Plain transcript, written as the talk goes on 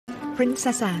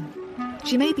Princess Anne.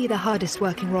 She may be the hardest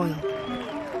working royal,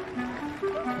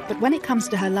 but when it comes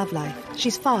to her love life,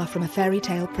 she's far from a fairy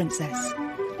tale princess.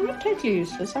 I'm not totally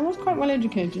useless. I was quite well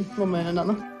educated, one way and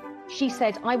another. She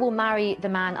said, "I will marry the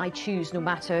man I choose, no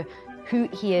matter who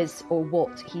he is or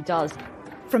what he does."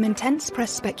 From intense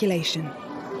press speculation.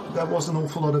 There was an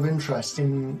awful lot of interest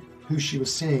in who she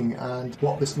was seeing and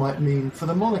what this might mean for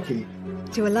the monarchy.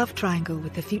 To a love triangle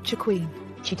with the future queen.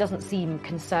 She doesn't seem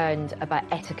concerned about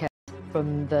etiquette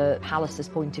from the palace's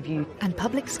point of view. And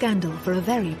public scandal for a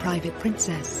very private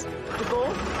princess.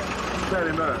 Divorce?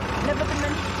 Very much. Never been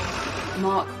mentioned.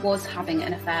 Mark was having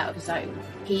an affair of his own.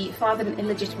 He fathered an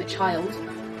illegitimate child.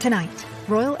 Tonight,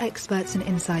 royal experts and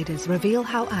insiders reveal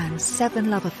how Anne's 7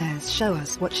 love affairs show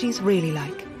us what she's really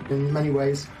like. In many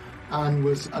ways, Anne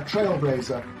was a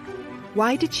trailblazer.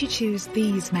 Why did she choose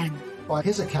these men? By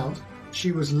his account,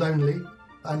 she was lonely,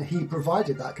 and he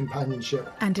provided that companionship.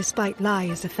 And despite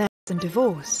lies, affairs and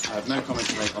divorce... I have no comment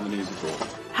to make on the news at all.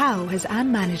 How has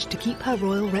Anne managed to keep her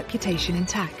royal reputation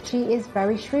intact? She is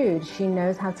very shrewd. She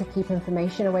knows how to keep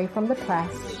information away from the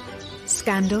press.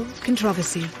 Scandal,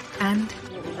 controversy, and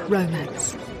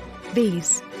romance.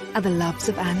 These are the loves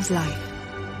of Anne's life.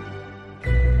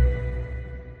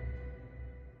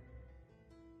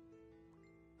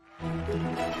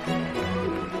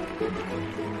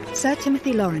 Sir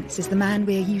Timothy Lawrence is the man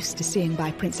we're used to seeing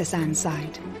by Princess Anne's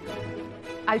side.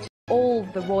 Out of all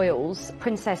the royals,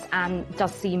 Princess Anne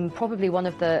does seem probably one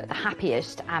of the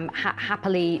happiest,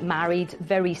 happily married,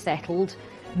 very settled,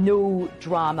 no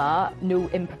drama, no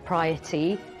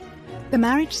impropriety. The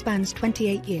marriage spans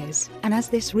 28 years, and as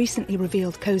this recently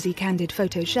revealed cosy, candid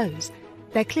photo shows,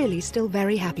 they're clearly still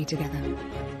very happy together.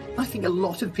 I think a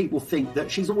lot of people think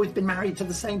that she's always been married to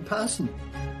the same person.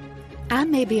 Anne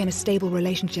may be in a stable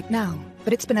relationship now,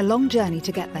 but it's been a long journey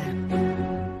to get there.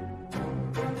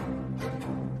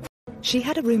 She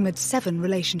had a rumoured 7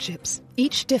 relationships,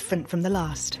 each different from the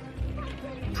last.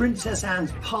 Princess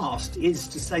Anne's past is,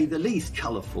 to say the least,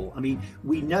 colourful. I mean,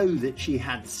 we know that she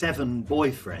had 7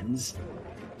 boyfriends.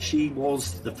 She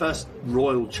was the first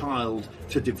royal child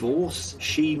to divorce.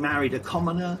 She married a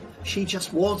commoner. She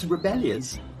just was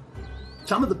rebellious.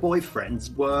 Some of the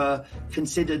boyfriends were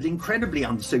considered incredibly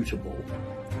unsuitable.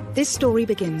 This story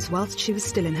begins whilst she was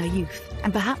still in her youth,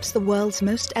 and perhaps the world's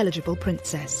most eligible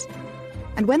princess.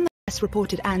 And when the press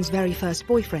reported Anne's very first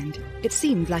boyfriend, it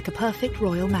seemed like a perfect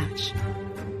royal match.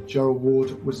 Gerald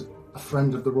Ward was a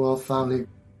friend of the royal family,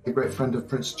 a great friend of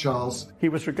Prince Charles. He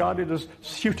was regarded as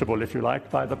suitable, if you like,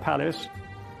 by the palace,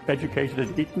 educated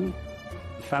at Eton.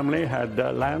 The family had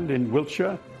land in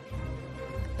Wiltshire.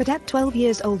 But at 12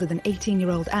 years older than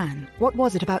 18-year-old Anne, what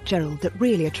was it about Gerald that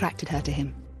really attracted her to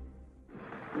him?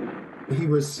 He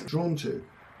was drawn to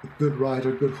a good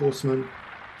rider, good horseman.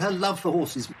 Her love for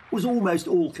horses was almost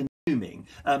all-consuming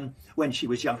when she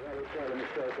was young.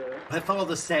 Her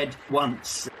father said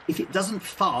once, if it doesn't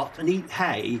fart and eat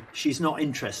hay, she's not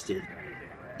interested.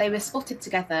 They were spotted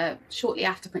together shortly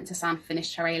after Princess Anne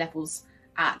finished her A-levels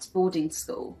at boarding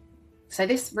school. So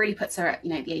this really puts her at,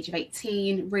 the age of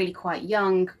 18, really quite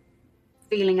young,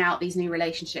 feeling out these new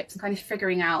relationships and kind of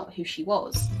figuring out who she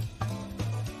was.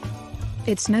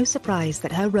 It's no surprise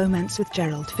that her romance with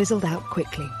Gerald fizzled out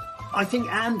quickly. I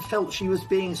think Anne felt she was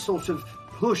being sort of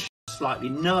pushed, slightly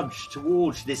nudged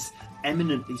towards this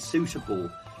eminently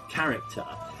suitable character.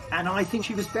 And I think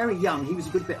she was very young. He was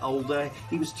a good bit older.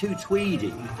 He was too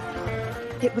tweedy.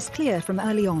 It was clear from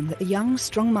early on that the young,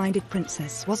 strong-minded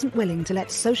princess wasn't willing to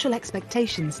let social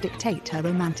expectations dictate her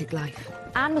romantic life.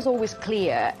 Anne was always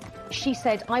clear. She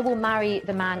said, "I will marry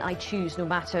the man I choose, no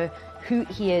matter who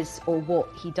he is or what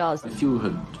he does." If you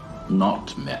had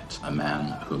not met a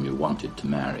man whom you wanted to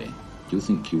marry, do you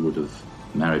think you would have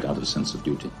married out of a sense of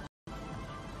duty?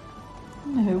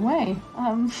 No way.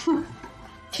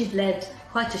 She'd led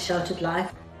quite a sheltered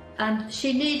life, and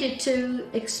she needed to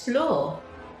explore.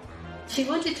 She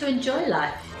wanted to enjoy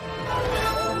life.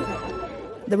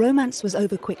 The romance was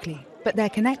over quickly, but their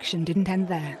connection didn't end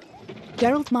there.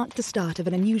 Gerald marked the start of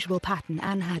an unusual pattern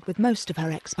Anne had with most of her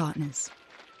ex-partners.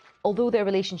 Although their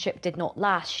relationship did not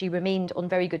last, she remained on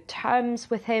very good terms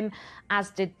with him, as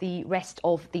did the rest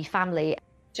of the family.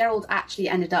 Gerald actually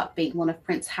ended up being one of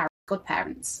Prince Harry's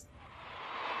godparents.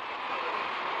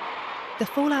 The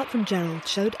fallout from Gerald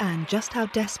showed Anne just how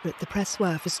desperate the press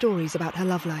were for stories about her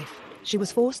love life. She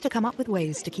was forced to come up with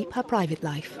ways to keep her private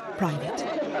life private.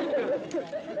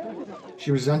 She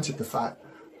resented the fact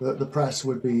that the press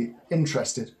would be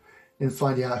interested in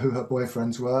finding out who her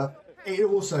boyfriends were. It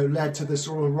also led to this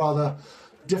sort of rather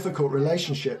difficult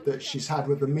relationship that she's had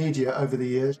with the media over the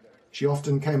years. She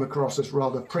often came across as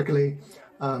rather prickly,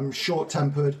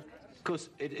 short-tempered. Because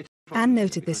it's Anne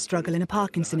noted this struggle in a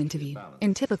Parkinson interview,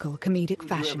 in typical comedic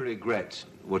fashion. Do you ever regret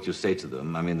what you say to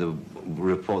them? I mean, the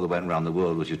report that went around the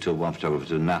world was you told one photographer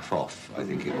to naff off, I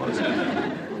think it was.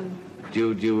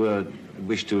 Do you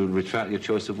wish to retract your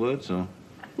choice of words, or...?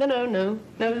 No.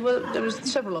 Well, there was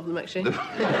several of them, actually.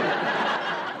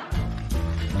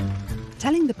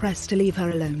 Telling the press to leave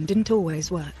her alone didn't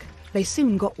always work. They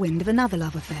soon got wind of another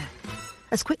love affair.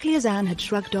 As quickly as Anne had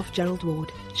shrugged off Gerald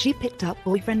Ward, she picked up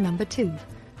boyfriend number 2,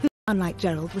 who, unlike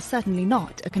Gerald, was certainly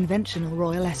not a conventional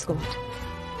royal escort.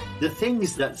 The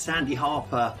things that Sandy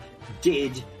Harper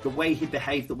did, the way he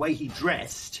behaved, the way he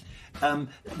dressed,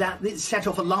 that it set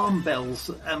off alarm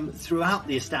bells throughout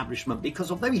the establishment,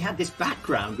 because although he had this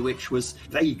background which was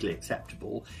vaguely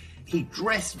acceptable, he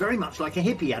dressed very much like a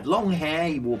hippie. He had long hair,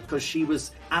 he wore, because she'd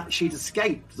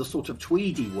escaped the sort of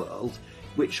tweedy world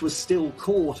which was still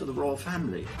core to the royal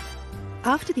family.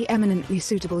 After the eminently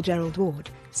suitable Gerald Ward,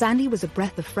 Sandy was a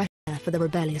breath of fresh air for the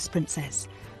rebellious princess.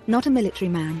 Not a military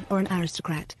man or an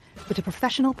aristocrat, but a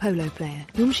professional polo player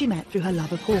whom she met through her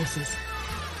love of horses.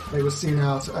 They were seen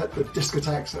out at the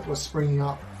discotheques that were springing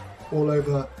up all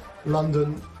over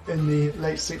London in the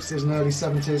late 60s and early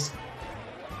 70s.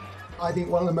 I think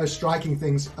one of the most striking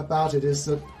things about it is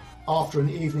that after an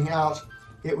evening out,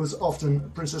 it was often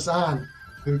Princess Anne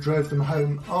who drove them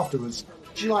home afterwards.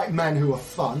 She liked men who were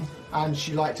fun, and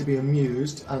she liked to be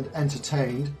amused and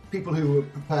entertained, people who were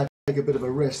prepared to take a bit of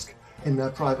a risk in their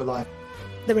private life.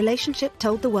 The relationship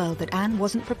told the world that Anne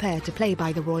wasn't prepared to play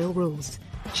by the royal rules.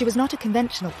 She was not a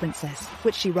conventional princess,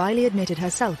 which she wryly admitted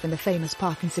herself in the famous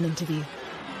Parkinson interview.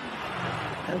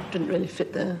 I didn't really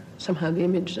fit somehow the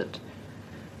image that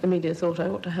the media thought I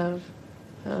ought to have.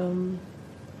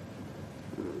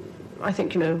 I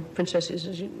think, princesses,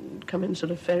 as you come in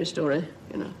sort of fairy story,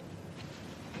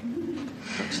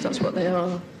 That's what they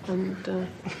are, and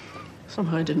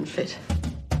somehow I didn't fit.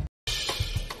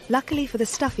 Luckily for the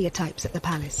stuffier types at the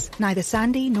palace, neither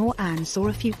Sandy nor Anne saw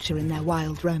a future in their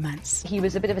wild romance. He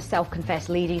was a bit of a self-confessed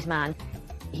ladies' man.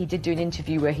 He did do an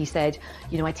interview where he said,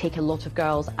 I take a lot of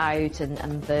girls out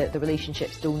and the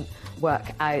relationships don't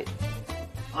work out.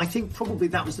 I think probably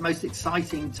that was the most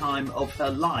exciting time of her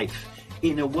life,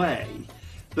 in a way,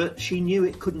 but she knew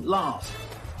it couldn't last.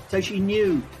 So she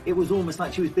knew it was almost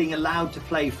like she was being allowed to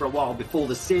play for a while before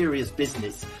the serious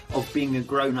business of being a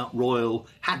grown-up royal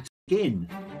had to begin.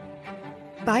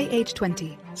 By age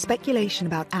 20, speculation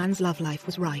about Anne's love life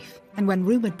was rife, and when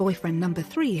rumoured boyfriend number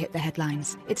 3 hit the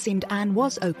headlines, it seemed Anne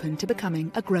was open to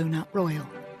becoming a grown-up royal.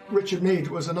 Richard Meade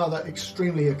was another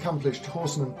extremely accomplished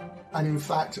horseman, and in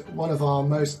fact one of our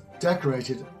most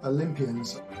decorated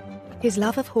Olympians. His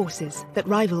love of horses, that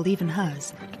rivalled even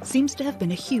hers, seems to have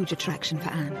been a huge attraction for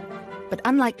Anne. But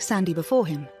unlike Sandy before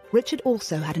him, Richard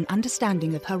also had an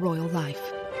understanding of her royal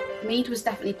life. Meade was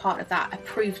definitely part of that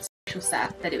approved social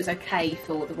set that it was okay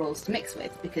for the royals to mix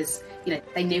with, because,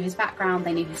 they knew his background,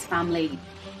 they knew his family.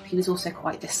 He was also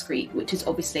quite discreet, which is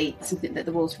obviously something that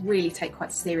the royals really take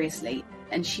quite seriously.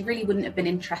 And she really wouldn't have been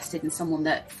interested in someone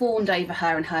that fawned over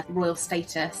her and her royal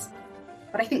status.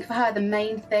 But I think for her, the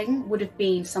main thing would have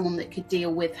been someone that could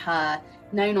deal with her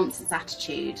no-nonsense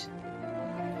attitude.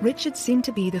 Richard seemed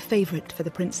to be the favourite for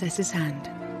the princess's hand.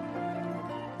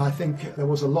 I think there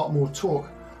was a lot more talk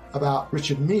about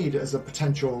Richard Meade as a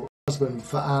potential husband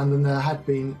for Anne than there had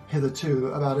been hitherto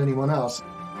about anyone else.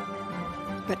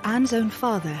 But Anne's own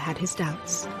father had his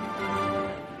doubts.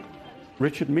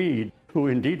 Richard Meade, who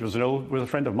indeed was a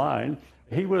friend of mine,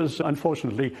 he was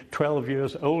unfortunately 12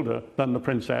 years older than the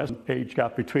princess, age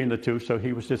gap between the two, so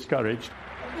he was discouraged.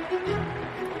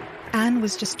 Anne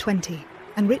was just 20,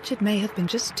 and Richard may have been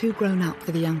just too grown up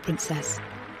for the young princess.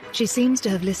 She seems to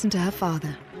have listened to her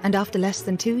father, and after less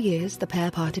than 2 years, the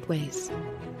pair parted ways.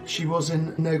 She was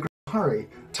in no great hurry.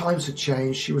 Times had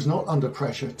changed. She was not under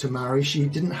pressure to marry. She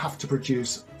didn't have to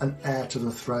produce an heir to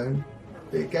the throne.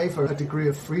 It gave her a degree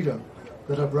of freedom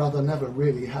that her brother never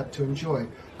really had to enjoy.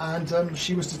 And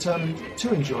she was determined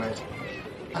to enjoy it.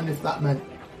 And if that meant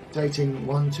dating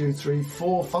 1, 2, 3,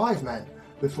 4, 5 men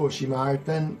before she married,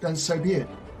 then so be it.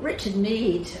 Richard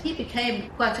Meade, he became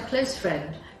quite a close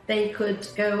friend. They could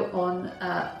go on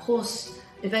horse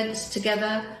events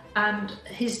together, and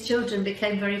his children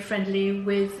became very friendly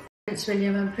with Prince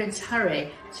William and Prince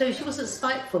Harry. So she wasn't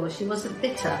spiteful, she wasn't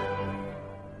bitter.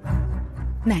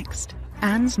 Next,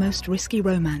 Anne's most risky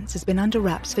romance has been under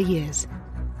wraps for years,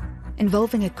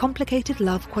 involving a complicated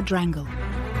love quadrangle.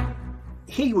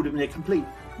 He would have been a complete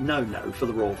no-no for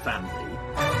the royal family.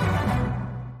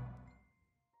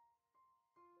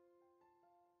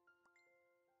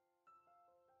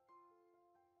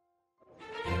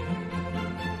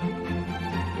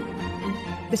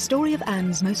 The story of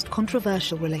Anne's most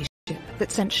controversial relationship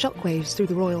that sent shockwaves through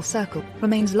the royal circle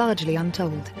remains largely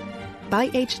untold. By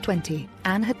age 20,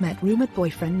 Anne had met rumoured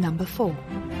boyfriend number 4.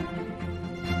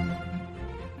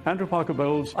 Andrew Parker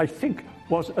Bowles, I think,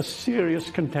 was a serious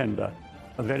contender,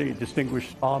 a very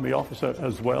distinguished army officer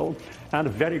as well, and a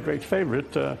very great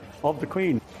favourite of the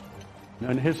Queen.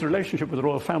 And his relationship with the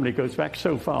royal family goes back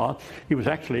so far, he was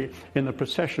actually in the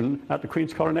procession at the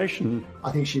Queen's coronation.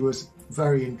 I think she was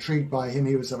very intrigued by him.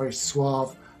 He was a very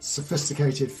suave,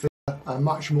 sophisticated figure,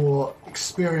 much more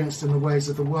experienced in the ways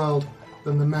of the world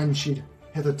than the men she'd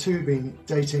hitherto been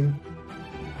dating.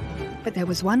 But there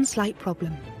was one slight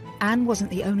problem. Anne wasn't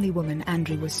the only woman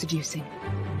Andrew was seducing.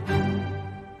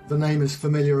 The name is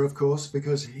familiar, of course,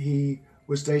 because he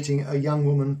was dating a young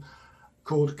woman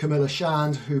called Camilla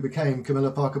Shand, who became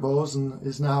Camilla Parker Bowles and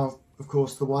is now, of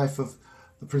course, the wife of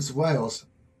the Prince of Wales.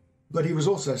 But he was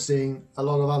also seeing a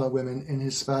lot of other women in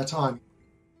his spare time.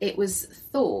 It was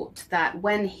thought that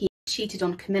when he cheated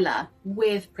on Camilla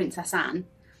with Princess Anne,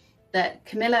 that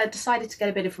Camilla decided to get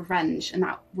a bit of revenge, and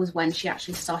that was when she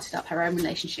actually started up her own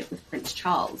relationship with Prince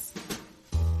Charles.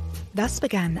 Thus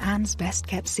began Anne's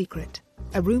best-kept secret,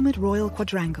 a rumoured royal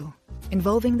quadrangle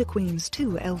involving the Queen's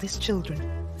 2 eldest children.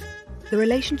 The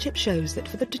relationship shows that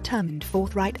for the determined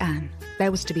forthright Anne,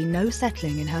 there was to be no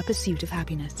settling in her pursuit of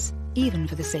happiness, even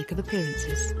for the sake of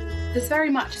appearances. There's very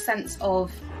much a sense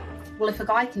of, well, if a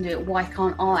guy can do it, why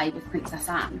can't I with Princess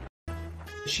Anne?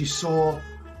 She saw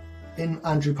in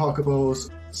Andrew Parker Bowles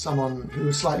someone who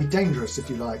was slightly dangerous, if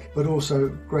you like, but also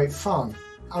great fun.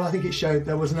 And I think it showed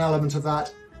there was an element of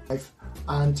that life,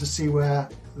 and to see where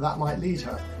that might lead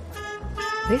her.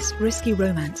 This risky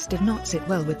romance did not sit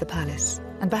well with the palace,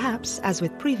 and perhaps, as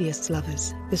with previous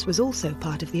lovers, this was also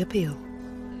part of the appeal.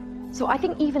 So I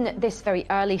think even at this very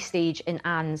early stage in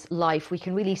Anne's life, we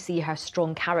can really see her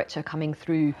strong character coming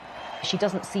through. She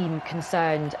doesn't seem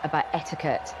concerned about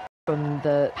etiquette. From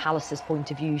the palace's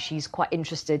point of view, she's quite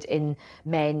interested in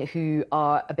men who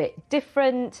are a bit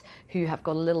different, who have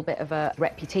got a little bit of a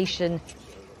reputation.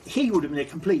 He would have been a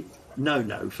complete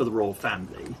no-no for the royal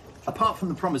family. Apart from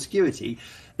the promiscuity,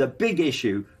 the big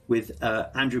issue with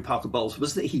Andrew Parker Bowles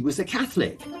was that he was a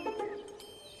Catholic.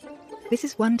 This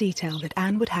is one detail that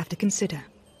Anne would have to consider.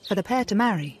 For the pair to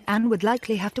marry, Anne would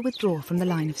likely have to withdraw from the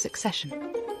line of succession.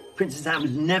 Princess Anne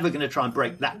was never going to try and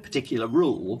break that particular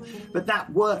rule, but that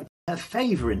worked in her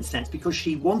favour in a sense because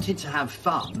she wanted to have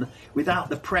fun without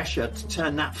the pressure to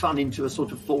turn that fun into a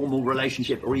sort of formal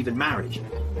relationship or even marriage.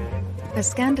 As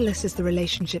scandalous as the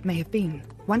relationship may have been,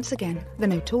 once again, the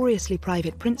notoriously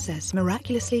private princess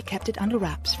miraculously kept it under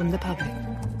wraps from the public.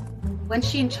 When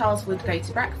she and Charles would go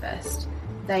to breakfast,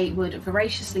 they would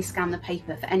voraciously scan the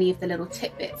paper for any of the little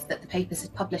tidbits that the papers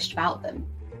had published about them.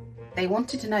 They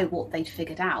wanted to know what they'd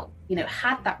figured out. You know,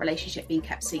 had that relationship been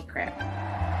kept secret?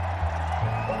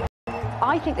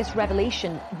 I think this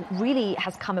revelation really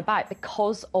has come about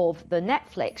because of the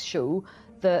Netflix show,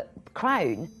 The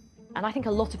Crown. And I think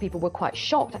a lot of people were quite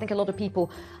shocked. I think a lot of people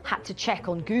had to check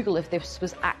on Google if this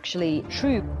was actually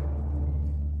true.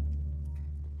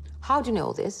 How do you know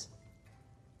all this?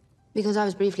 Because I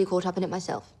was briefly caught up in it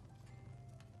myself.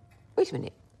 Wait a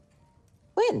minute.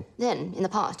 When? Then, in the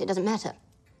past, it doesn't matter.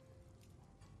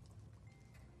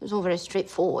 It was all very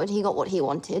straightforward. He got what he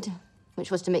wanted,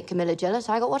 which was to make Camilla jealous.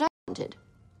 I got what I wanted,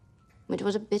 which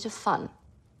was a bit of fun.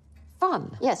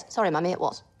 Fun? Yes, sorry, Mummy, it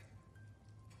was.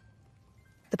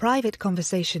 The private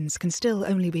conversations can still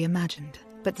only be imagined,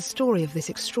 but the story of this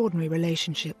extraordinary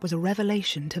relationship was a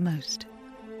revelation to most.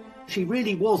 She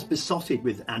really was besotted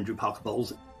with Andrew Parker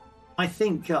Bowles. I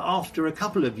think after a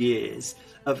couple of years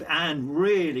of Anne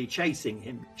really chasing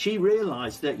him, she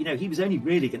realised that, you know, he was only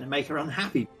really going to make her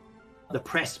unhappy. The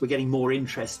press were getting more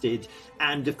interested,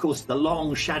 and of course the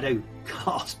long shadow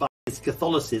cast by his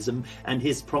Catholicism and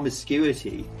his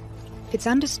promiscuity. It's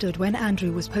understood when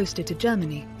Andrew was posted to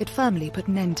Germany, it firmly put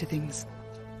an end to things.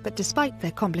 But despite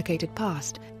their complicated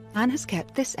past, Anne has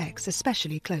kept this ex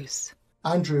especially close.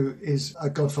 Andrew is a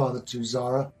godfather to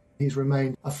Zara. He's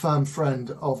remained a firm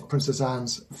friend of Princess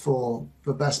Anne's for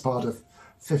the best part of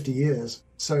 50 years.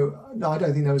 So no, I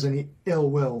don't think there was any ill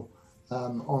will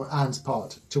on Anne's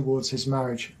part towards his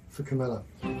marriage for Camilla.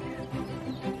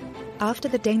 After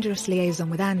the dangerous liaison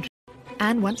with Andrew,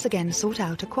 Anne once again sought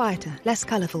out a quieter, less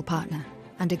colourful partner,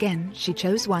 and again she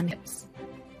chose one.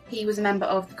 He was a member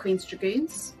of the Queen's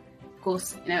Dragoons. Of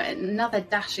course, you know, another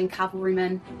dashing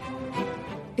cavalryman.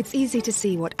 It's easy to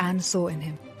see what Anne saw in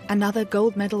him. Another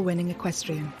gold medal winning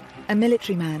equestrian, a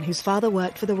military man whose father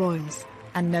worked for the royals,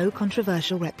 and no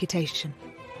controversial reputation.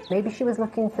 Maybe she was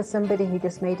looking for somebody who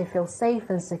just made her feel safe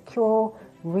and secure,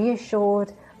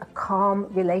 reassured, a calm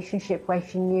relationship where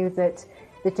she knew that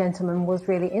the gentleman was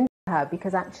really into her,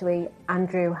 because actually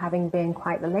Andrew, having been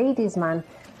quite the ladies' man,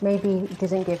 maybe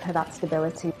didn't give her that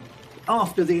stability.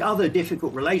 After the other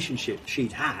difficult relationship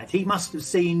she'd had, he must have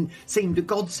seemed a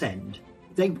godsend.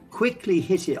 They quickly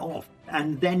hit it off,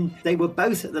 and then they were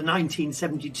both at the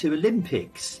 1972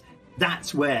 Olympics.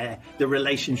 That's where the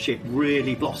relationship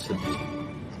really blossomed.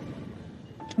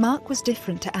 Mark was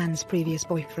different to Anne's previous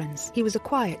boyfriends. He was a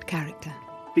quiet character.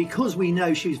 Because we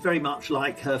know she's very much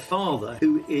like her father,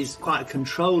 who is quite a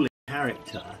controlling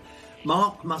character,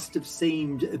 Mark must have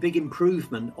seemed a big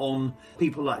improvement on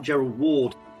people like Gerald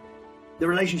Ward. The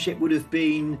relationship would have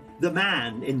been the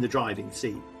man in the driving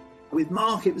seat. With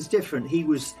Mark, it was different. He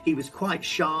was quite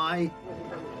shy.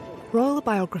 Royal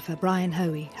biographer Brian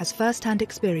Hoey has first-hand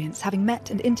experience having met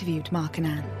and interviewed Mark and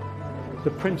Anne.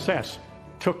 The princess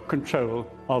took control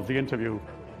of the interview,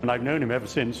 and I've known him ever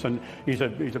since, and he's a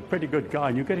pretty good guy,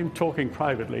 and you get him talking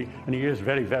privately, and he is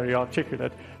very, very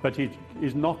articulate, but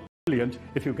he's not brilliant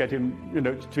if you get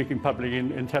him, speaking publicly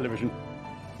in television.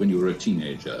 When you were a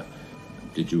teenager,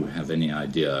 did you have any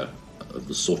idea of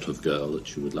the sort of girl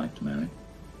that you would like to marry?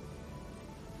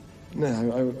 No,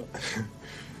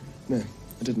 no,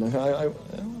 I didn't. I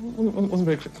wasn't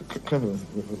very clever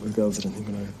with girls, I don't think,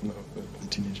 when I was a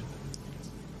teenager.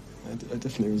 I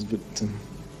definitely was a bit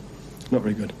not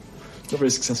very good. Not very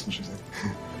successful, should I say.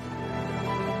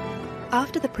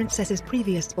 After the princess's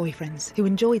previous boyfriends, who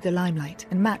enjoyed the limelight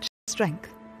and matched her strength,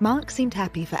 Mark seemed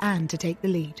happy for Anne to take the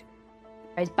lead.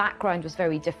 His background was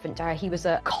very different to her. He was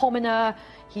a commoner,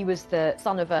 he was the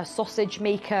son of a sausage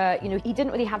maker. He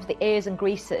didn't really have the airs and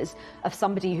graces of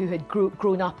somebody who had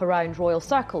grown up around royal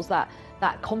circles, that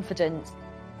confidence.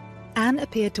 Anne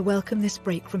appeared to welcome this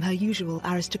break from her usual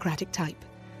aristocratic type.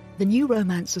 The new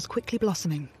romance was quickly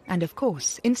blossoming and, of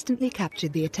course, instantly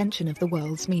captured the attention of the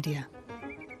world's media.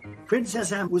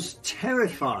 Princess Anne was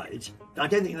terrified. I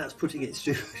don't think that's putting it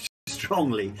too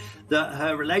strongly, that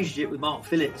her relationship with Mark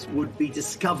Phillips would be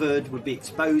discovered, would be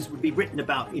exposed, would be written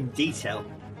about in detail.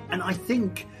 And I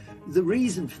think the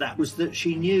reason for that was that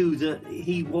she knew that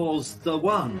he was the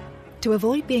one. To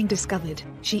avoid being discovered,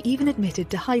 she even admitted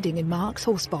to hiding in Mark's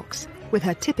horse box, with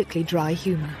her typically dry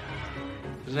humour.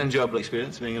 It was an enjoyable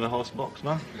experience being in a horse box,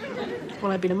 man.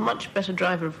 Well, I've been a much better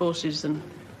driver of horses than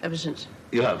ever since.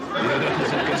 You have. You have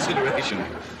some consideration.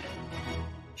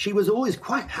 She was always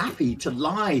quite happy to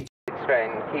lie. It's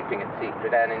strange keeping it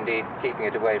secret and indeed keeping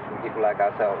it away from people like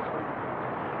ourselves.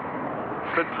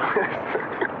 But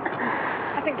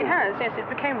I think it has, yes, it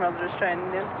became rather restrained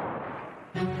in the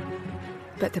end.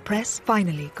 But the press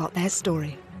finally got their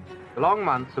story. The long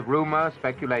months of rumour,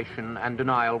 speculation and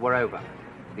denial were over.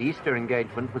 The Easter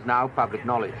engagement was now public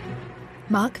knowledge.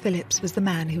 Mark Phillips was the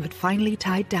man who had finally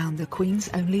tied down the Queen's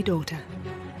only daughter.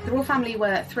 The royal family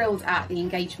were thrilled at the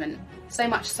engagement, so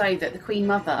much so that the Queen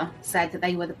Mother said that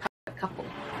they were the perfect couple.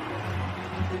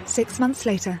 6 months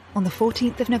later, on the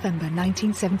 14th of November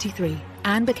 1973,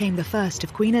 Anne became the first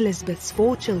of Queen Elizabeth's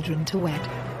 4 children to wed.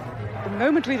 The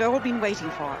moment we've all been waiting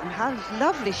for, and how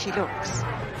lovely she looks.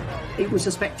 It was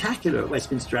a spectacular at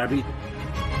Westminster Abbey.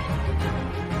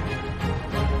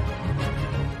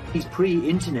 These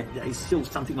pre-internet days, still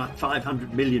something like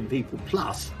 500 million people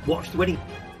plus watched the wedding.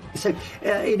 So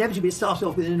inevitably it started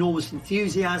off with enormous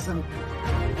enthusiasm.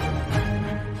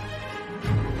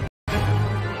 They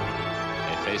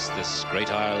faced this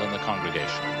great aisle in the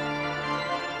congregation.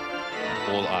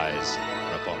 And all eyes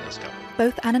were upon this couple.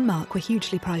 Both Anne and Mark were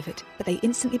hugely private, but they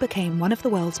instantly became one of the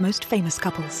world's most famous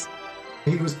couples.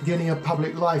 He was beginning a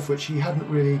public life which he hadn't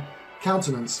really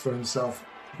countenanced for himself.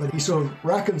 But he sort of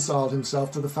reconciled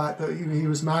himself to the fact that he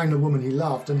was marrying a woman he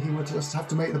loved and he would just have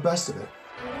to make the best of it.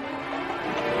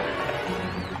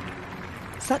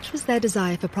 Such was their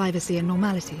desire for privacy and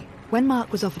normality. When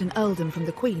Mark was offered an earldom from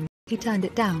the Queen, he turned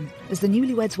it down, as the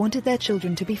newlyweds wanted their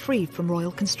children to be freed from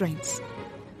royal constraints.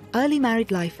 Early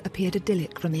married life appeared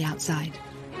idyllic from the outside.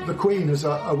 The Queen, as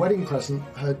a wedding present,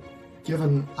 had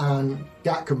given Anne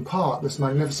Gatcombe Park, this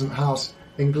magnificent house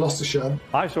in Gloucestershire.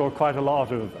 I saw quite a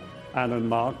lot of Anne and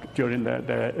Mark during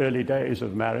their early days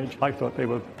of marriage. I thought they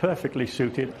were perfectly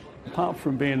suited. Apart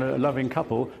from being a loving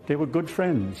couple, they were good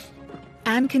friends.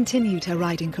 Anne continued her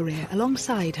riding career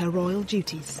alongside her royal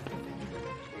duties.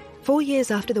 4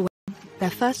 years after the wedding, their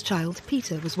first child,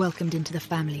 Peter, was welcomed into the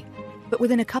family. But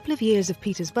within a couple of years of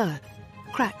Peter's birth,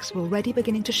 cracks were already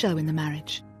beginning to show in the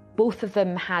marriage. Both of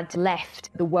them had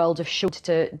left the world of show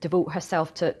to devote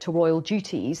herself to royal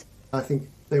duties. I think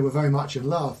they were very much in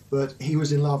love, but he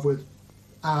was in love with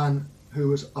Anne, who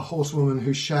was a horsewoman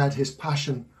who shared his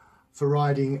passion for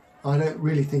riding. I don't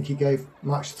really think he gave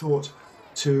much thought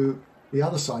to the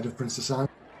other side of Princess Anne,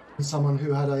 someone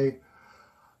who had a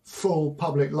full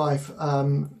public life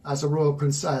as a royal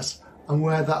princess and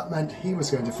where that meant he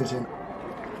was going to fit in.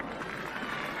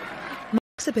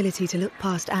 Mark's ability to look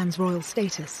past Anne's royal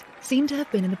status seemed to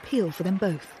have been an appeal for them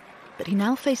both, but he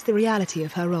now faced the reality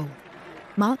of her role.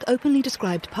 Mark openly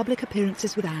described public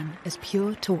appearances with Anne as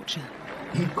pure torture.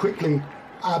 He quickly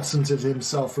absented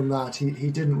himself from that.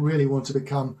 He didn't really want to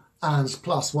become Anne's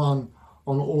 +1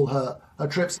 on all her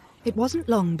trips. It wasn't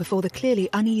long before the clearly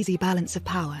uneasy balance of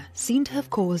power seemed to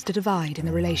have caused a divide in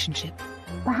the relationship.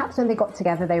 Perhaps when they got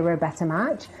together they were a better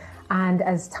match, and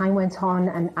as time went on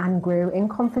and Anne grew in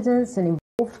confidence and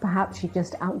involved, perhaps she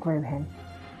just outgrew him.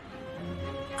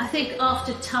 I think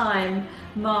after time,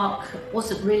 Mark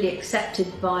wasn't really accepted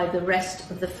by the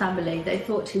rest of the family. They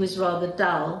thought he was rather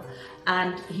dull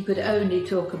and he could only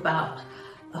talk about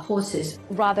horses.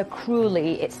 Rather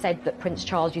cruelly, it's said that Prince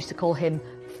Charles used to call him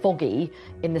foggy,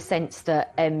 in the sense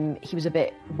that he was a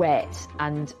bit wet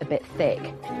and a bit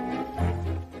thick.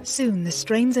 Soon the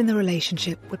strains in the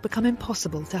relationship would become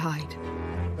impossible to hide.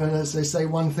 And as they say,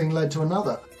 one thing led to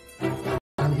another.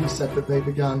 And he said that they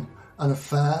began an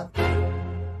affair.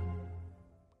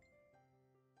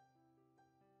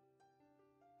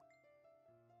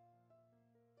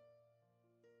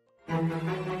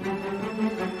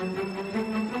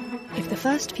 If the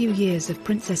first few years of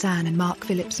Princess Anne and Mark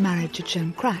Philip's marriage had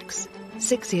shown cracks,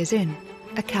 6 years in,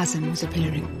 a chasm was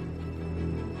appearing.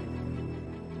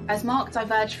 As Mark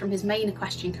diverged from his main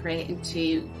equestrian career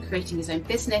into creating his own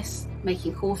business,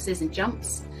 making horses and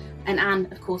jumps, and Anne,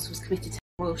 of course, was committed to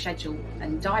her royal schedule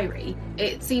and diary,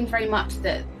 it seemed very much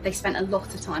that they spent a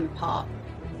lot of time apart.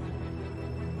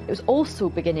 It was also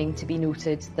beginning to be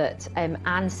noted that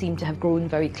Anne seemed to have grown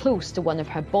very close to one of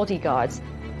her bodyguards.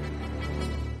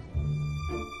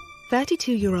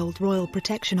 32-year-old Royal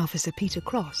Protection Officer Peter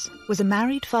Cross was a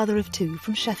married father of 2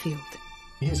 from Sheffield.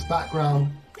 His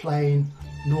background, plain,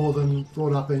 northern,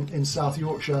 brought up in South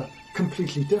Yorkshire,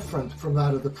 completely different from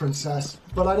that of the princess,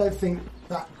 but I don't think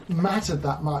that mattered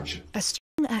that much. A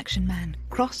strong action man,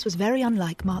 Cross was very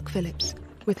unlike Mark Phillips,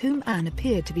 with whom Anne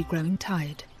appeared to be growing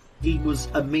tired. He was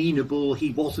amenable,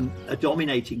 he wasn't a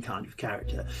dominating kind of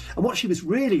character. And what she was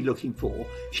really looking for,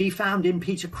 she found in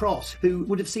Peter Cross, who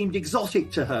would have seemed exotic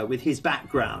to her with his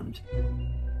background.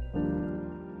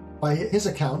 By his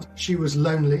account, she was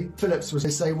lonely. Phillips was, they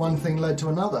say, one thing led to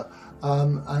another.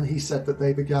 And he said that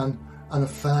they began an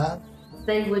affair.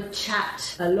 They would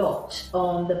chat a lot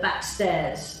on the back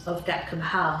stairs of Gatcombe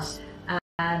House.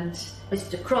 And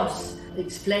Mr. Cross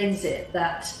explains it,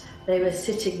 that they were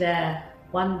sitting there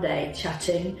one day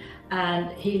chatting,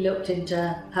 and he looked into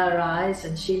her eyes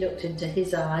and she looked into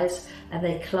his eyes, and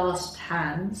they clasped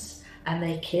hands and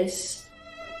they kissed.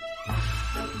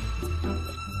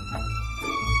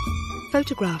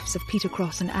 Photographs of Peter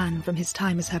Cross and Anne from his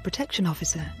time as her protection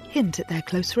officer hint at their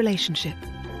close relationship.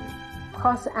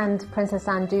 Cross and Princess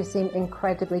Anne do seem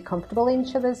incredibly comfortable in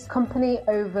each other's company,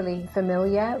 overly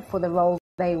familiar for the role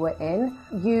they were in.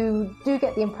 You do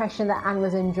get the impression that Anne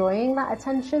was enjoying that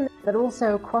attention, but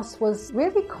also Cross was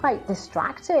really quite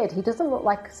distracted. He doesn't look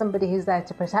like somebody who's there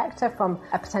to protect her from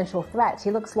a potential threat.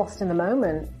 He looks lost in the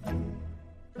moment.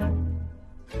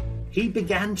 He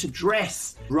began to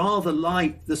dress rather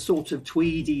like the sort of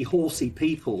tweedy, horsey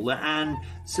people that Anne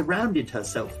surrounded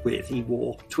herself with. He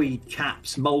wore tweed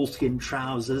caps, moleskin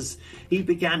trousers. He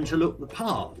began to look the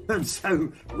part, and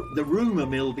so the rumour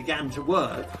mill began to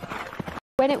work.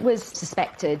 When it was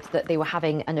suspected that they were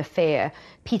having an affair,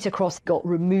 Peter Cross got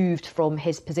removed from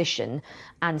his position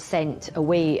and sent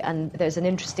away. And there's an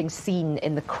interesting scene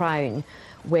in The Crown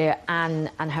where Anne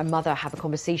and her mother have a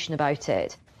conversation about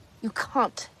it. You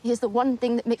can't. Here's the one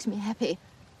thing that makes me happy.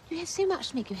 You have so much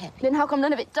to make you happy. Then how come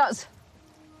none of it does?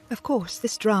 Of course,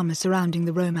 this drama surrounding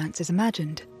the romance is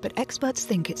imagined, but experts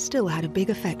think it still had a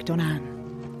big effect on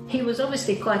Anne. He was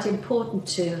obviously quite important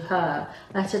to her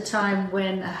at a time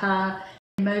when her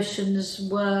emotions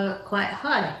were quite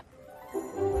high.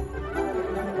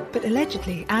 But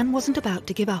allegedly, Anne wasn't about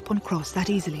to give up on Cross that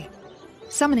easily.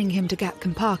 Summoning him to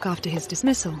Gatcombe Park after his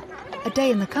dismissal, a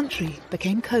day in the country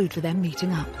became code for them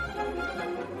meeting up.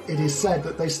 It is said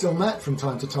that they still met from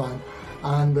time to time,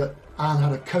 and that Anne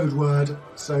had a code word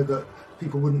so that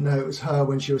people wouldn't know it was her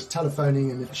when she was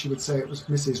telephoning, and if she would say it was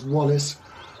Mrs. Wallace.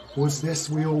 Was this,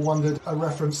 we all wondered, a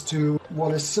reference to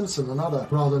Wallis Simpson, another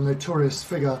rather notorious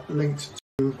figure linked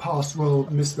to past royal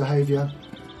misbehaviour?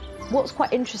 What's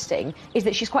quite interesting is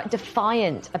that she's quite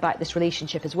defiant about this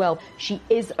relationship as well. She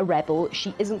is a rebel,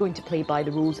 she isn't going to play by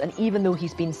the rules, and even though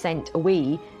he's been sent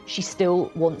away, she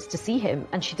still wants to see him,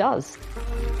 and she does.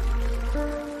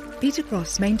 Peter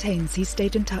Cross maintains he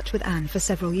stayed in touch with Anne for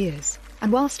several years,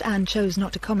 And whilst Anne chose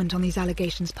not to comment on these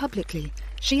allegations publicly,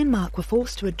 she and Mark were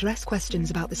forced to address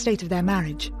questions about the state of their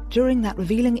marriage during that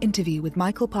revealing interview with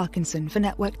Michael Parkinson for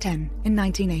Network 10 in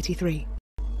 1983.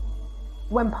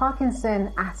 When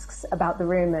Parkinson asks about the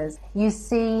rumours, you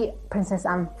see Princess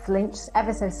Anne flinch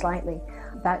ever so slightly.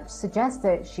 That suggests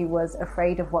that she was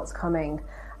afraid of what's coming.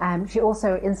 She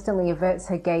also instantly averts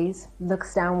her gaze,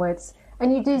 looks downwards,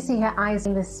 and you do see her eyes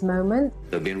in this moment.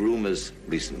 There have been rumours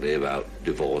recently about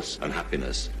divorce and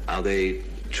happiness. Are they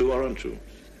true or untrue?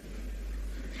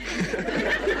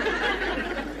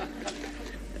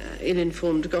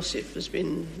 Ill-informed gossip has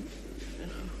been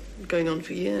going on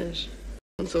for years,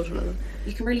 one sort or another.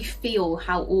 You can really feel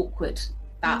how awkward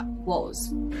that was.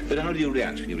 But how do you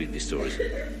react when you read these stories?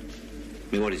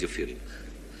 I mean, what is your feeling?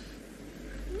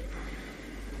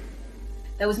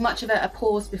 There was much of a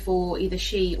pause before either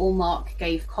she or Mark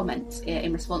gave comment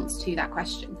in response to that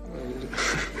question.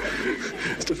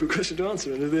 It's a difficult question to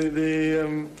answer, and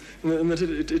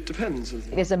it depends.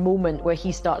 There's a moment where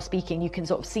he starts speaking, you can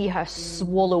sort of see her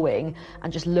swallowing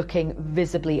and just looking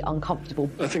visibly uncomfortable.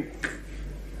 I think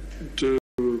to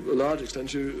a large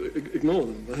extent you ignore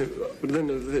them. I think, but then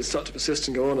if they start to persist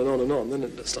and go on and on and on, then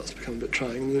it starts to become a bit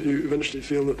trying. You eventually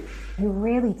feel that... He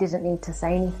really didn't need to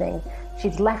say anything.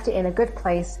 She'd left it in a good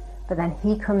place, but then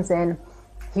he comes in,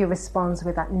 he responds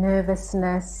with that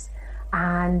nervousness,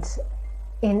 and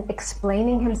in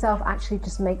explaining himself actually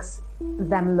just makes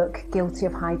them look guilty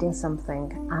of hiding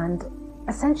something, and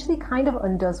essentially kind of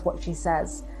undoes what she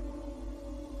says.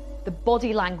 The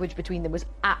body language between them was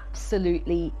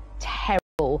absolutely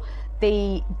terrible.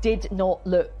 They did not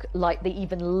look like they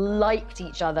even liked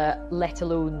each other, let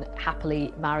alone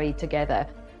happily married together.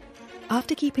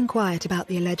 After keeping quiet about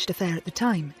the alleged affair at the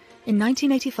time, in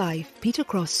 1985, Peter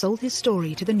Cross sold his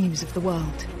story to the News of the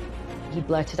World. He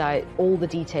blurted out all the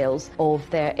details of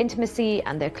their intimacy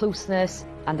and their closeness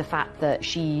and the fact that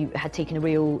she had taken a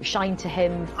real shine to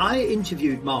him. I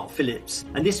interviewed Mark Phillips,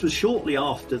 and this was shortly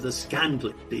after the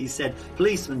scandal. He said,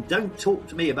 "Policeman, don't talk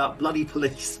to me about bloody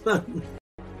policemen."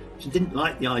 She didn't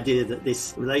like the idea that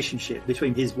this relationship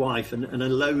between his wife and a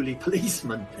lowly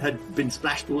policeman had been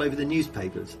splashed all over the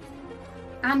newspapers.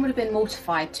 Anne would have been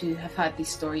mortified to have heard these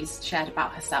stories shared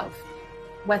about herself,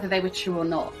 whether they were true or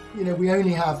not. You know, we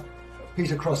only have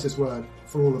Peter Cross's word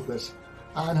for all of this.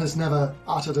 Anne has never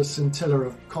uttered a scintilla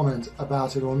of comment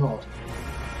about it or not.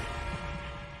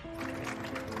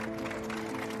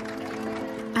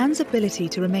 Anne's ability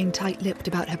to remain tight-lipped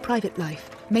about her private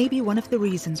life may be one of the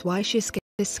reasons why she escaped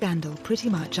this scandal pretty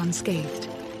much unscathed.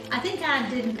 I think Anne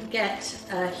didn't get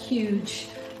a huge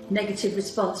negative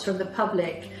response from the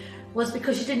public was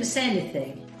because she didn't say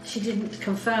anything. She didn't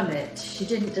confirm it. She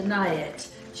didn't deny it.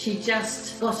 She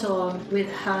just got on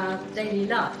with her daily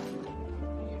life.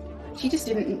 She just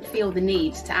didn't feel the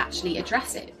need to actually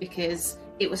address it because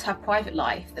it was her private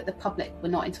life that the public were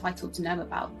not entitled to know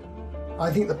about.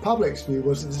 I think the public's view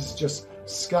was that this is just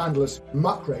scandalous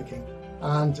muckraking,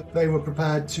 and they were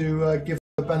prepared to give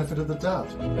the benefit of the doubt.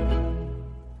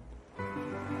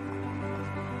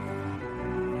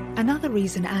 Another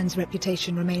reason Anne's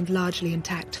reputation remained largely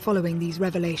intact following these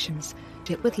revelations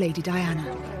was with Lady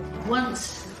Diana.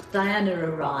 Once Diana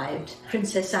arrived,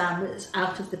 Princess Anne was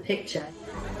out of the picture.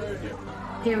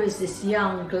 Here is this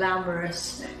young,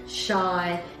 glamorous,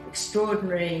 shy,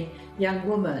 extraordinary young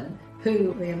woman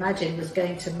who we imagine was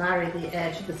going to marry the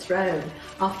heir to the throne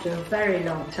after a very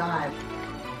long time.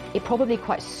 It probably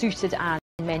quite suited Anne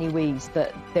in many ways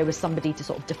that there was somebody to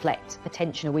sort of deflect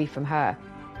attention away from her.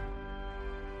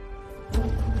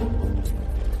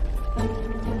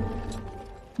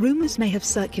 Rumours may have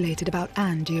circulated about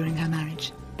Anne during her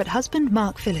marriage, but husband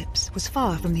Mark Phillips was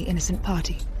far from the innocent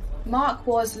party. Mark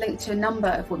was linked to a number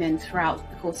of women throughout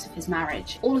the course of his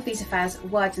marriage. All of these affairs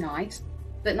were denied,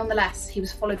 but nonetheless he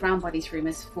was followed round by these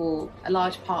rumours for a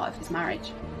large part of his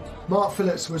marriage. Mark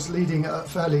Phillips was leading a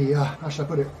fairly, how shall I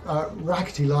put it,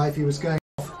 rackety life. He was going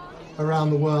off around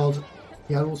the world.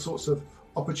 He had all sorts of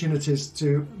opportunities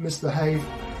to misbehave.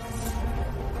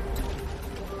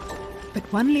 But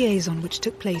one liaison which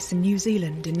took place in New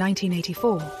Zealand in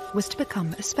 1984 was to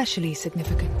become especially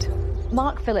significant.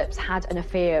 Mark Phillips had an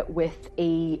affair with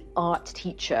an art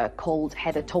teacher called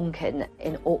Heather Tonkin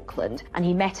in Auckland, and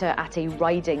he met her at a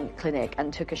riding clinic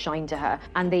and took a shine to her,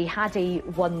 and they had a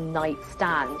one-night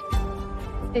stand.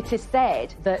 It is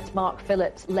said that Mark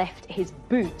Phillips left his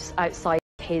boots outside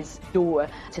his door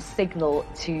to signal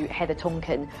to Heather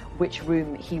Tonkin which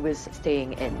room he was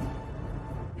staying in.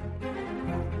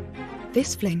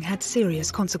 This fling had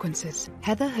serious consequences.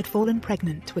 Heather had fallen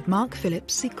pregnant with Mark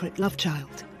Phillips' secret love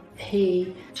child.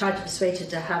 He tried to persuade her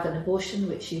to have an abortion,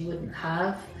 which she wouldn't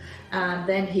have. And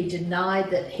then he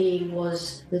denied that he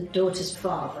was the daughter's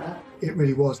father. It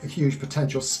really was a huge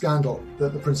potential scandal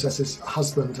that the princess's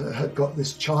husband had got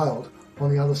this child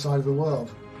on the other side of the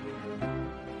world.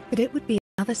 But it would be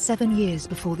another 7 years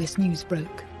before this news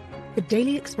broke. The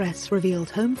Daily Express revealed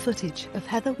home footage of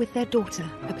Heather with their daughter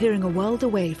appearing a world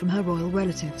away from her royal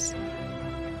relatives.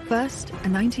 First, a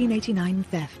 1989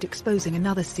 theft exposing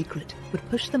another secret would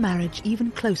push the marriage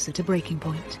even closer to breaking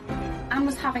point. Anne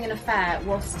was having an affair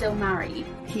while still married.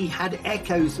 He had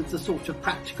echoes of the sort of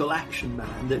practical action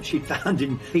man that she'd found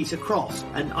in Peter Cross,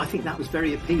 and I think that was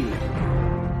very appealing.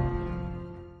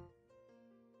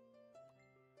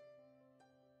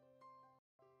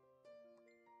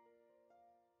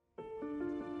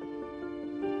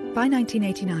 By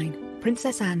 1989,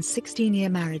 Princess Anne's 16-year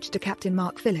marriage to Captain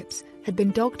Mark Phillips had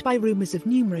been dogged by rumours of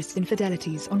numerous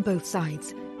infidelities on both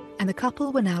sides, and the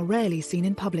couple were now rarely seen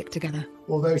in public together.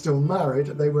 Although still married,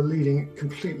 they were leading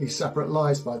completely separate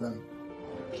lives by then.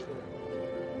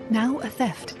 Now a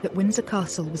theft at Windsor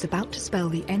Castle was about to spell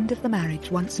the end of the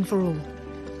marriage once and for all.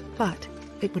 But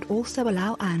it would also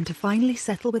allow Anne to finally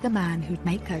settle with a man who'd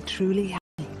make her truly happy.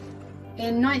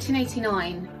 In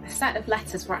 1989, a set of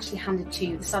letters were actually handed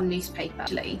to the Sun newspaper.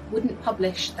 Actually, wouldn't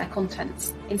publish their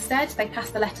contents. Instead, they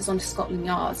passed the letters on to Scotland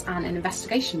Yard, and an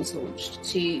investigation was launched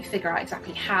to figure out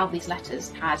exactly how these letters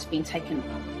had been taken.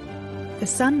 The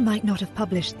Sun might not have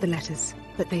published the letters,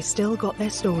 but they still got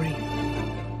their story.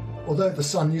 Although the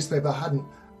Sun newspaper hadn't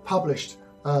published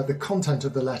the content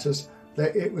of the letters,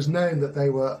 it was known that they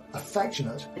were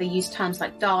affectionate. They used terms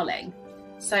like darling,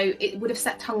 so it would have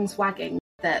set tongues wagging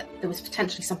that there was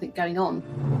potentially something going on.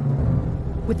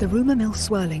 With the rumour mill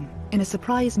swirling, in a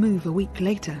surprise move a week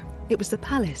later, it was the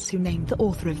palace who named the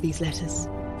author of these letters.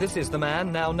 This is the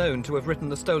man now known to have written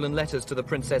the stolen letters to the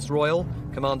Princess Royal,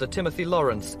 Commander Timothy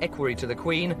Lawrence, equerry to the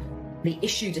Queen. They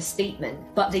issued a statement,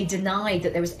 but they denied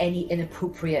that there was any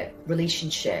inappropriate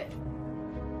relationship.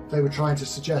 They were trying to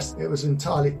suggest it was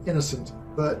entirely innocent,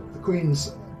 but the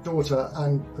Queen's daughter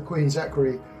and the Queen's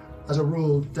equerry, as a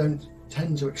rule, don't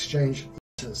tend to exchange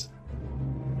letters.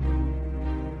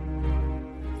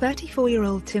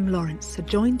 34-year-old Tim Lawrence had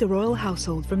joined the royal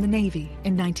household from the Navy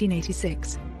in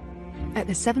 1986. At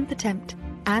the 7th attempt,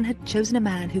 Anne had chosen a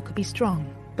man who could be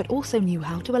strong, but also knew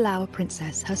how to allow a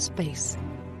princess her space.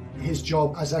 His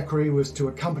job as equerry was to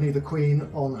accompany the Queen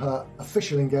on her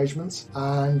official engagements,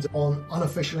 and on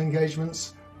unofficial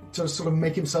engagements to sort of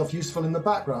make himself useful in the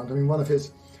background. I mean, one of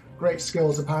his great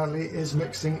skills apparently is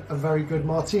mixing a very good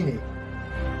martini.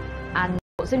 And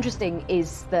what's interesting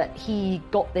is that he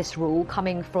got this role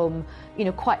coming from,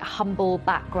 quite a humble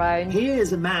background.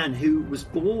 Here's a man who was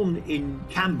born in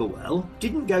Camberwell,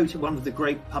 didn't go to one of the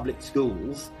great public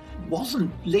schools,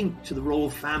 wasn't linked to the royal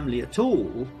family at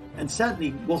all, and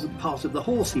certainly wasn't part of the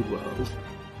horsey world.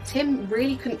 Tim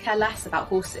really couldn't care less about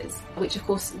horses, which of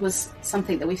course was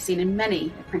something that we've seen in many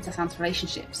of Princess Anne's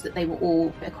relationships, that they were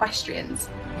all equestrians.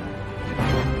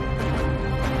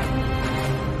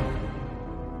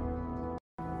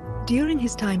 During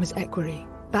his time as equerry,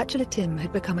 Bachelor Tim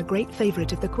had become a great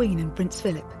favourite of the Queen and Prince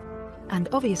Philip. And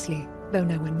obviously, though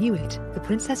no one knew it, the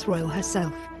Princess Royal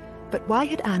herself. But why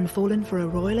had Anne fallen for a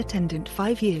royal attendant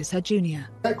 5 years her junior?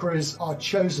 Equerries are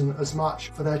chosen as much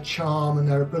for their charm and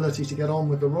their ability to get on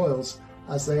with the royals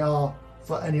as they are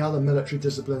for any other military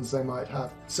disciplines they might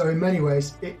have. So in many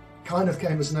ways, it kind of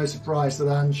came as no surprise that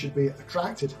Anne should be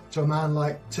attracted to a man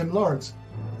like Tim Lawrence.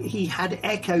 He had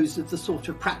echoes of the sort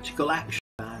of practical action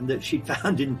man that she'd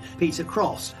found in Peter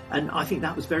Cross, and I think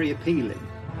that was very appealing.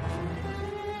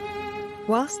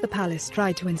 Whilst the palace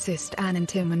tried to insist Anne and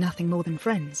Tim were nothing more than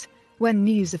friends, when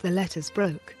news of the letters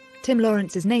broke, Tim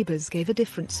Lawrence's neighbours gave a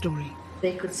different story.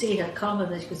 They could see her come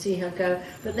and they could see her go,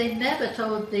 but they never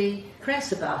told the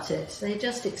press about it. They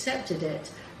just accepted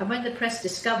it. And when the press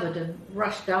discovered and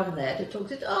rushed down there to talk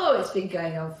to it, it's been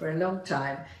going on for a long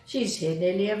time. She's here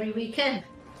nearly every weekend.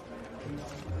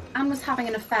 Anne was having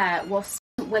an affair whilst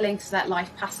willing to let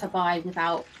life pass her by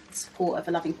without the support of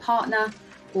a loving partner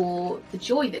or the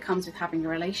joy that comes with having a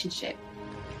relationship.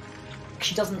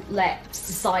 She doesn't let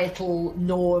societal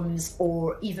norms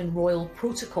or even royal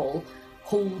protocol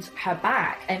hold her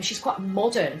back. And she's quite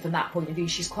modern from that point of view.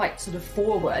 She's quite sort of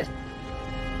forward.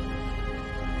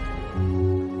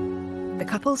 The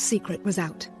couple's secret was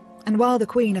out, and while the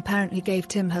Queen apparently gave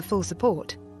Tim her full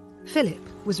support, Philip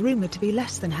was rumoured to be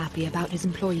less than happy about his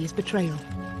employee's betrayal.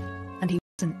 And he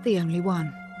wasn't the only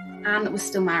one. Anne was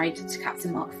still married to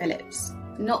Captain Mark Phillips.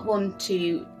 Not one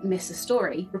to miss a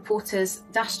story, reporters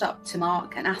dashed up to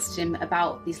Mark and asked him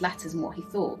about these letters and what he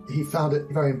thought. He found it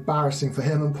very embarrassing for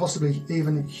him and possibly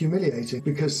even humiliating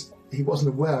because he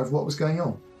wasn't aware of what was going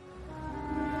on.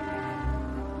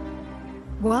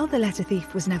 While the letter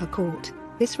thief was never caught,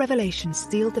 this revelation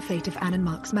sealed the fate of Anne and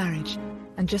Mark's marriage,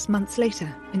 and just months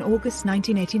later, in August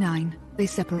 1989, they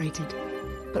separated.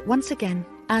 But once again,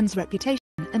 Anne's reputation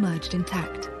emerged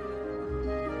intact.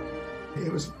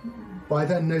 It was by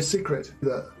then no secret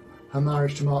that her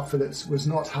marriage to Mark Phillips was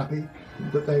not happy,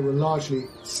 that they were largely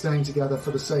staying together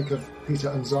for the sake of Peter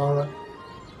and Zara.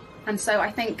 And so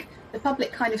I think the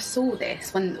public kind of saw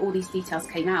this when all these details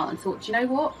came out and thought, you know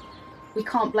what? We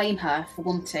can't blame her for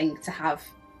wanting to have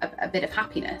a bit of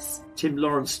happiness. Tim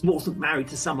Lawrence wasn't married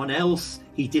to someone else.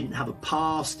 He didn't have a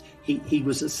past. He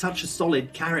was such a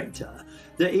solid character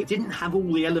that it didn't have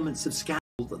all the elements of scandal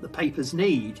that the papers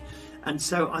need. And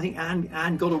so I think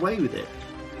Anne got away with it.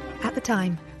 At the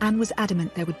time, Anne was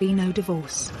adamant there would be no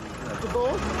divorce.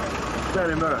 Divorce?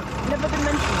 Very mirror. Never been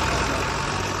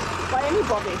mentioned by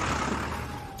anybody.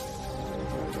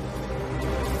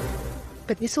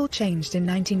 But this all changed in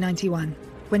 1991,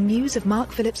 when news of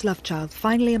Mark Phillips' love child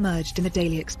finally emerged in the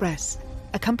Daily Express,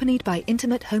 accompanied by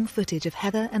intimate home footage of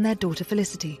Heather and their daughter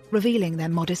Felicity, revealing their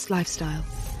modest lifestyle.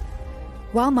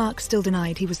 While Mark still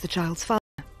denied he was the child's father,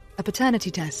 a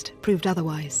paternity test proved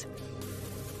otherwise.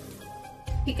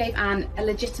 It gave Anne a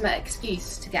legitimate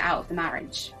excuse to get out of the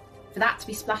marriage. For that to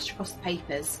be splashed across the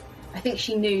papers, I think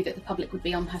she knew that the public would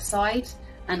be on her side,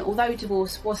 and although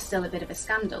divorce was still a bit of a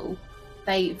scandal,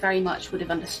 they very much would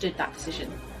have understood that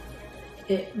decision.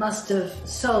 It must have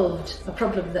solved a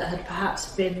problem that had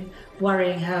perhaps been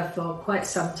worrying her for quite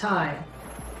some time.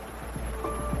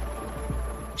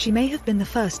 She may have been the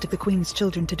first of the Queen's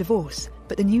children to divorce,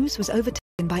 but the news was overtaken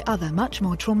by other, much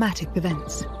more traumatic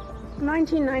events.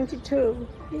 1992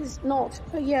 is not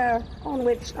a year on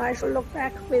which I shall look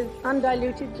back with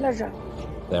undiluted pleasure.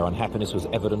 Their unhappiness was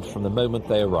evident from the moment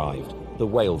they arrived. The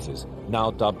Waleses,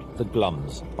 now dubbed the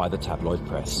Glums by the tabloid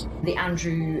press. The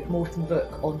Andrew Morton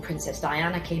book on Princess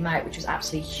Diana came out, which was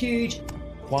absolutely huge.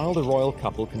 While the royal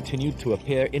couple continued to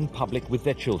appear in public with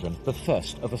their children, the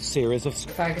first of a series of...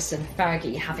 Ferguson,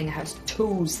 Fergie having her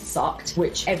toes sucked,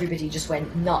 which everybody just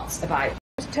went nuts about.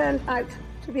 It turned out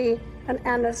to be an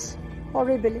annus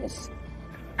horribilis.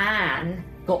 Anne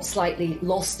got slightly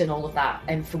lost in all of that,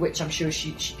 and for which I'm sure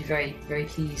she'd be very, very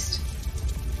pleased.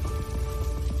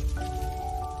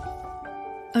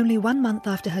 Only 1 month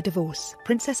after her divorce,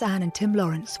 Princess Anne and Tim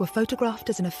Lawrence were photographed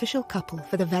as an official couple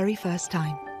for the very first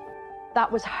time.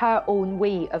 That was her own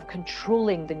way of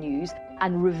controlling the news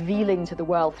and revealing to the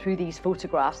world through these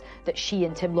photographs that she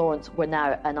and Tim Lawrence were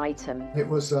now an item. It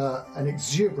was an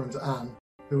exuberant Anne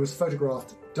who was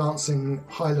photographed dancing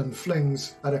Highland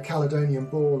flings at a Caledonian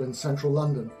ball in central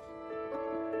London.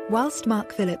 Whilst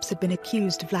Mark Phillips had been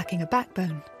accused of lacking a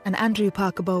backbone and Andrew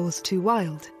Parker Bowles too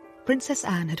wild, Princess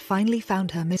Anne had finally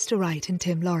found her Mr. Right in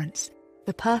Tim Lawrence,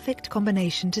 the perfect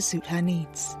combination to suit her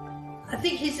needs. I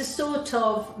think he's the sort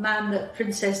of man that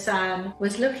Princess Anne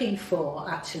was looking for,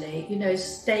 actually. You know,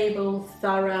 stable,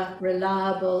 thorough,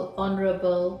 reliable,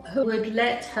 honourable, who would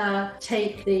let her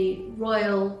take the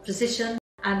royal position.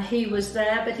 And he was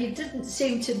there, but he didn't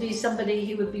seem to be somebody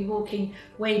who would be walking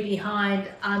way behind,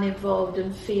 uninvolved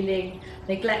and feeling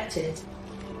neglected.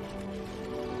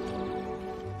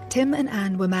 Tim and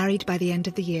Anne were married by the end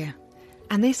of the year,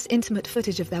 and this intimate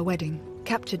footage of their wedding,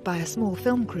 captured by a small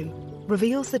film crew,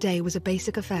 reveals the day was a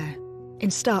basic affair, in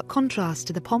stark contrast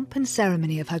to the pomp and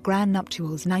ceremony of her grand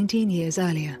nuptials 19 years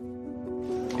earlier.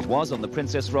 It was, on the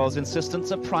Princess Royal's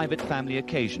insistence, a private family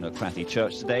occasion at Cratty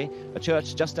Church today, a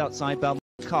church just outside Balmoral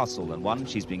Castle, and one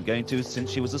she's been going to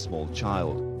since she was a small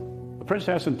child. The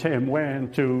Princess and Tim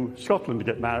went to Scotland to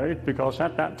get married because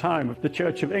at that time the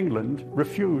Church of England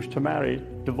refused to marry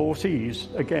divorcees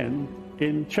again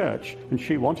in church, and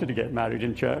she wanted to get married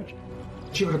in church.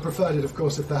 She would have preferred it, of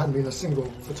course, if there hadn't been a single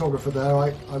photographer there.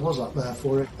 I was up there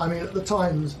for it. I mean, at the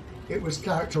Times, it was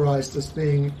characterised as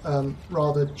being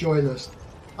rather joyless.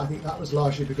 I think that was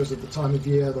largely because of the time of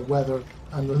year, the weather,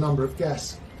 and the number of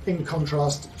guests, in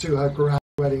contrast to her grand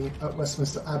wedding at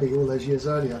Westminster Abbey all those years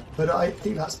earlier. But I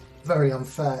think that's very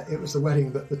unfair. It was the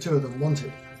wedding that the two of them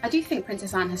wanted. I do think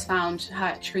Princess Anne has found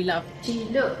her true love. She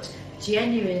looked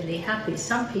genuinely happy.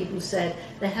 Some people said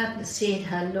they haven't seen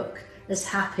her look as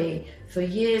happy for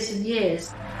years and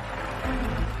years.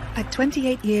 At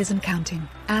 28 years and counting,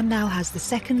 Anne now has the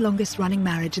second longest running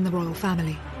marriage in the royal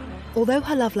family. Although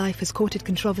her love life has courted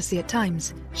controversy at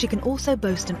times, she can also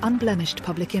boast an unblemished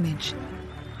public image.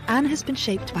 Anne has been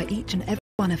shaped by each and every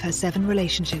one of her 7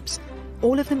 relationships,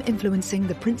 all of them influencing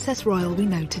the Princess Royal we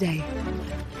know today.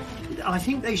 I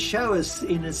think they show us,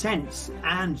 in a sense,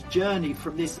 Anne's journey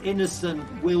from this innocent,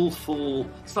 willful,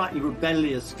 slightly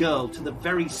rebellious girl to the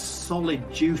very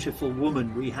solid, dutiful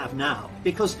woman we have now.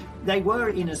 Because they were,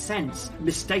 in a sense,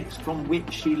 mistakes from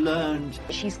which she learned.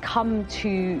 She's come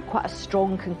to quite a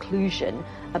strong conclusion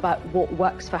about what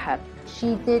works for her.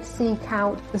 She did seek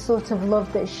out the sort of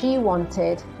love that she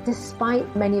wanted,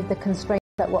 despite many of the constraints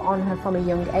that were on her from a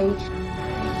young age.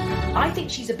 I think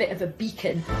she's a bit of a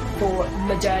beacon for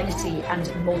modernity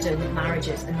and modern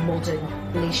marriages and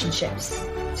modern relationships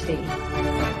today.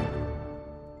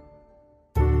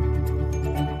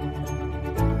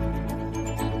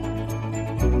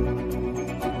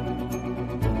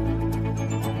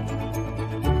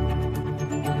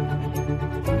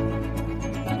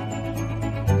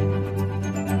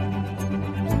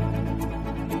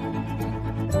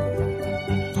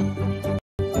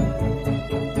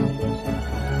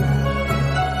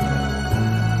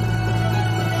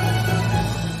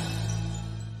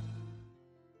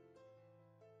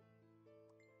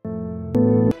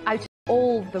 Out of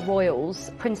all the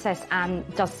royals, Princess Anne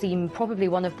does seem probably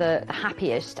one of the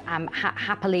happiest,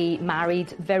 happily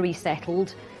married, very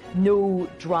settled, no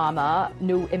drama,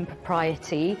 no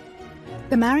impropriety.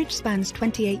 The marriage spans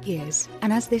 28 years,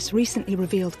 and as this recently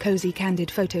revealed cosy,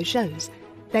 candid photo shows,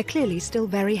 they're clearly still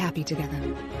very happy together.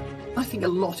 I think a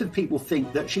lot of people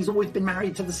think that she's always been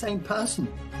married to the same person.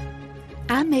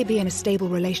 Anne may be in a stable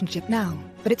relationship now,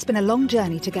 but it's been a long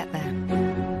journey to get there.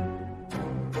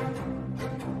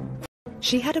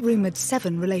 She had a rumoured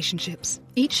 7 relationships,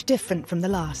 each different from the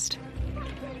last.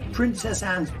 Princess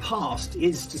Anne's past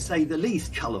is, to say the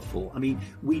least, colourful. I mean,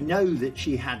 we know that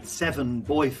she had 7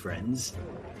 boyfriends.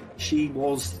 She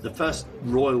was the first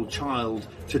royal child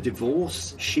to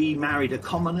divorce. She married a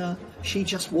commoner. She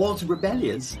just was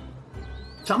rebellious.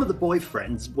 Some of the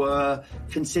boyfriends were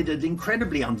considered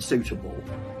incredibly unsuitable.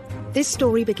 This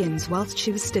story begins whilst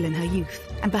she was still in her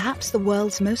youth, and perhaps the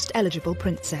world's most eligible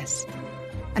princess.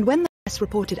 And when the press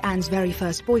reported Anne's very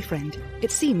first boyfriend,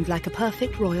 it seemed like a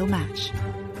perfect royal match.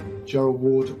 Gerald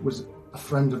Ward was a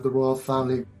friend of the royal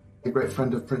family, a great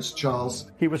friend of Prince Charles.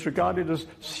 He was regarded as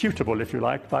suitable, if you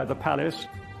like, by the palace,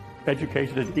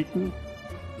 educated at Eton.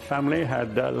 The family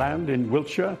had land in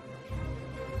Wiltshire.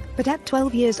 But at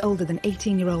 12 years older than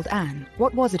 18-year-old Anne,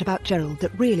 what was it about Gerald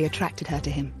that really attracted her to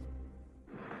him?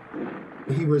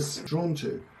 He was drawn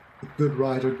to a good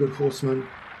rider, a good horseman.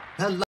 Her